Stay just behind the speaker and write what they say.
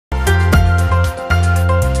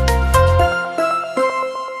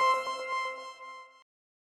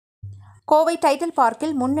Kovai title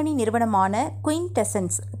பார்க்கில் முன்னணி நிறுவனமான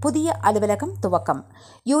குயின்டெசன்ஸ் புதிய அலுவலகம் துவக்கம்.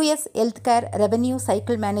 யுஎஸ் ஹெல்த்கேர் ரெவென்யூ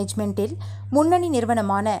சைக்கிள் மேனேஜ்மெண்டில் முன்னணி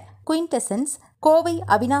நிறுவனமான குயின்டெசன்ஸ் கோவை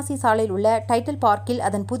அவினாசி சாலையில் உள்ள டைட்டில் பார்க்கில்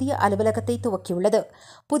அதன் புதிய அலுவலகத்தை துவக்கியுள்ளது.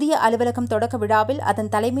 புதிய அலுவலகம் தொடக்க விழாவில்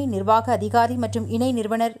அதன் தலைமை நிர்வாக அதிகாரி மற்றும் இணை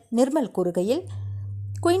நிறுவனர் நிர்மல் கூறுகையில்,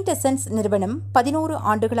 குயின்டெசன்ஸ் நிறுவனம் 11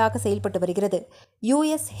 ஆண்டுகளாக செயல்பட்டு வருகிறது.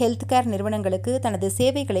 யுஎஸ் ஹெல்த்கேர் நிறுவனங்களுக்கு தனது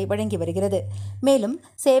சேவைகளை வழங்கி வருகிறது. மேலும்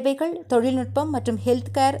சேவைகள், தொழில்நுட்பம் மற்றும்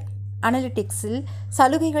ஹெல்த்கேர் அனலிட்டிக்ஸில்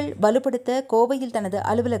சலுகைகள் வலுப்படுத்த கோவையில் தனது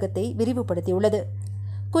அலுவலகத்தை விரிவுபடுத்தியுள்ளது.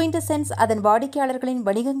 குயின்டெசன்ஸ் அதன் வாடிக்கையாளர்களின்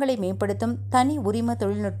வணிகங்களை மேம்படுத்தும் தனி உரிம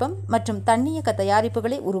தொழில்நுட்பம் மற்றும் தன்னியக்க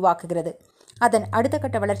தயாரிப்புகளை உருவாக்குகிறது. அதன் அடுத்த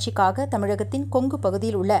கட்ட வளர்ச்சிக்காக தமிழகத்தின் கொங்கு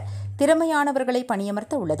பகுதியில் உள்ள திறமையானவர்களை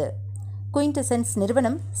பணியமர்த்த உள்ளது. குயின்டெசன்ஸ்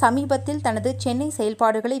நிறுவனம் சமீபத்தில் தனது சென்னை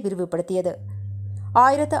செயல்பாடுகளை விரிவுபடுத்தியது.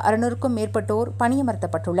 1600க்கும் மேற்பட்டோர்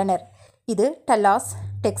பணியமர்த்தப்பட்டுள்ளனர். இது டல்லாஸ்,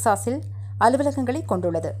 டெக்சாஸில் அலுவலகங்களை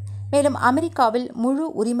கொண்டுள்ளது. மேலும் அமெரிக்காவில் முழு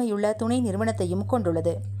உரிமையுள்ள துணை நிறுவனத்தையும்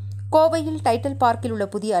கொண்டுள்ளது. கோவையில் டைட்டில் பார்க்கில் உள்ள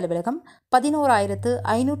புதிய அலுவலகம்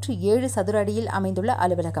 11,507 சதுர அடியில் அமைந்துள்ள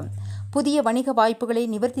அலுவலகம். புதிய வணிக வாய்ப்புகளை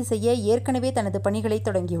நிவர்த்தி செய்ய ஏற்கனவே தனது பணிகளை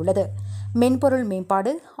தொடங்கியுள்ளது. மென்பொருள்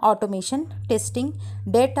மேம்பாடு, automation, testing,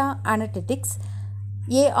 data analytics,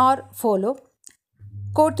 AR follow,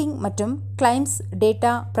 coating மற்றும் கிளைம்ஸ் டேட்டா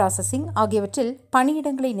ப்ராசஸிங் ஆகியவற்றில்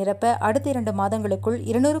பணியிடங்களை நிரப்ப அடுத்த 2 மாதங்களுக்குள்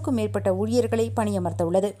 200க்கும் மேற்பட்ட ஊழியர்களை பணியமர்த்த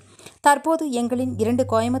உள்ளது. தற்போது எங்களின் 2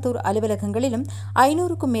 கோயம்புத்தூர் அலுவலகங்களிலும்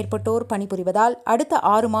 500க்கும் மேற்பட்டோர் பணிபுரிவதால் அடுத்த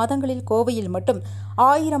 6 மாதங்களில் கோவையில் மட்டும்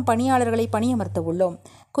 1000 பணியாளர்களை பணியமர்த்த உள்ளோம்.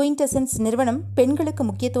 குயின்டெசன்ஸ் நிறுவனம் பெண்களுக்கு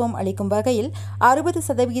முக்கியத்துவம் அளிக்கும் வகையில்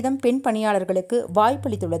 60% பெண் பணியாளர்களுக்கு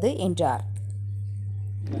வாய்ப்பளித்துள்ளது என்றார்.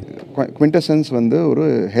 குயின்டெசன்ஸ் வந்து ஒரு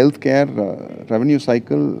health care revenue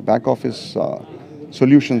cycle back office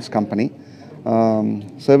solutions company.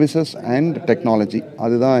 Services and technology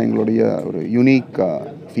அதுதான் எங்களுடைய ஒரு யூனிக்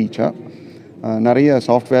ஃபீச்சர். நிறைய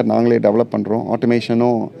சாஃப்ட்வேர் நாங்களே டெவலப் பண்ணுறோம்.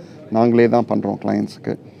 ஆட்டோமேஷனும் நாங்களே தான் பண்ணுறோம்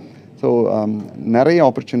கிளைண்ட்ஸுக்கு. ஸோ நிறைய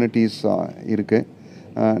ஆப்பர்ச்சுனிட்டிஸ் இருக்குது.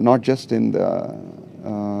 நாட் ஜஸ்ட் இந்த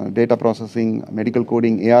data processing, medical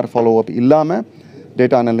coding, AR follow up இல்லாமல்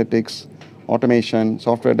data analytics, automation,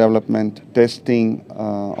 software development, testing,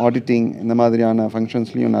 auditing இந்த மாதிரியான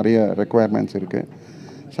ஃபங்க்ஷன்ஸ்லேயும் நிறைய ரெக்குவயர்மெண்ட்ஸ் இருக்குது.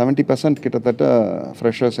 70% கிட்டத்தட்ட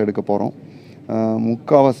ஃப்ரெஷர்ஸ் எடுக்க போகிறோம்.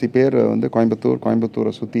 முக்கால்வாசி பேர் வந்து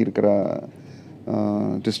கோயம்புத்தூரை சுற்றி இருக்கிற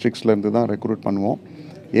டிஸ்ட்ரிக்ஸ்லேருந்து தான் ரெக்ரூட் பண்ணுவோம்.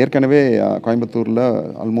 ஏற்கனவே கோயம்புத்தூரில்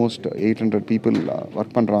ஆல்மோஸ்ட் 800 பீப்புள்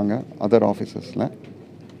ஒர்க் பண்ணுறாங்க அதர் ஆஃபீஸஸில்.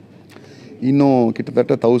 இன்னும்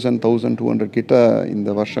கிட்டத்தட்ட 1,200 கிட்ட இந்த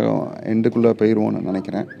வருஷம் எண்டுக்குள்ளே போயிடுவோன்னு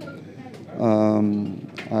நினைக்கிறேன்.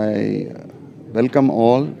 I welcome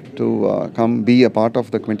all to come be a part of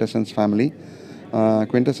the Quintessence family.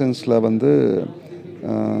 Quintessence-ல வந்து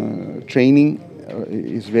training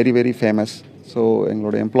is very very famous. So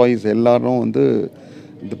எங்களோட எம்ப்ளாயீஸ் எல்லாரும் வந்து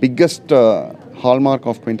the biggest hallmark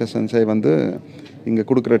of Quintessence வந்து இங்கே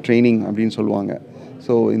கொடுக்குற ட்ரைனிங் அப்படின்னு சொல்லுவாங்க.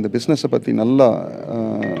 ஸோ இந்த பிஸ்னஸை பற்றி நல்லா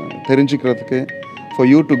தெரிஞ்சுக்கிறதுக்கு for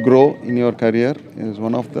you to grow in your career is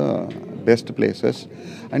one of the best places,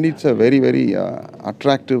 and it's a very very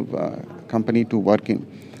attractive company to work in.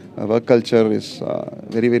 Work culture is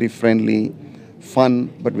very very friendly, fun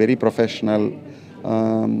but very professional.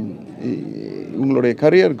 உங்களுடைய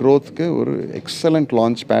career க்ரோத்துக்கு ஒரு excellent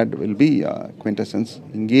launch bad will be குயின்டெசன்ஸ்.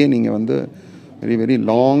 இங்கேயே நீங்கள் வந்து very very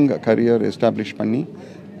long career establish பண்ணி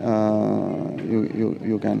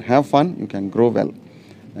you can have fun, you can grow well,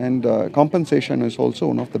 and compensation is also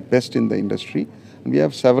one of the best in the industry. We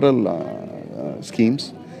have several schemes.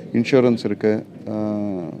 Insurance இருக்கு,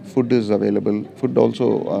 food is available, food also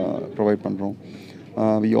provide பண்ணுறோம்.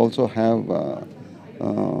 We also have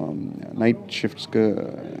night shiftsக்கு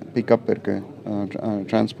pickup இருக்கு,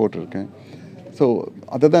 transport இருக்கு. So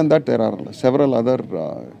other than that there are several other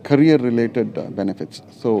career related benefits.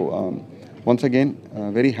 So once again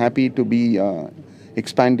very happy to be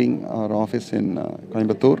expanding our office in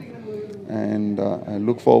Coimbatore, and I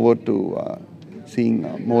look forward to seeing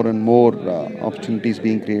more and more opportunities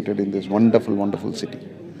being created in this wonderful, wonderful city.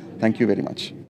 Thank you very much.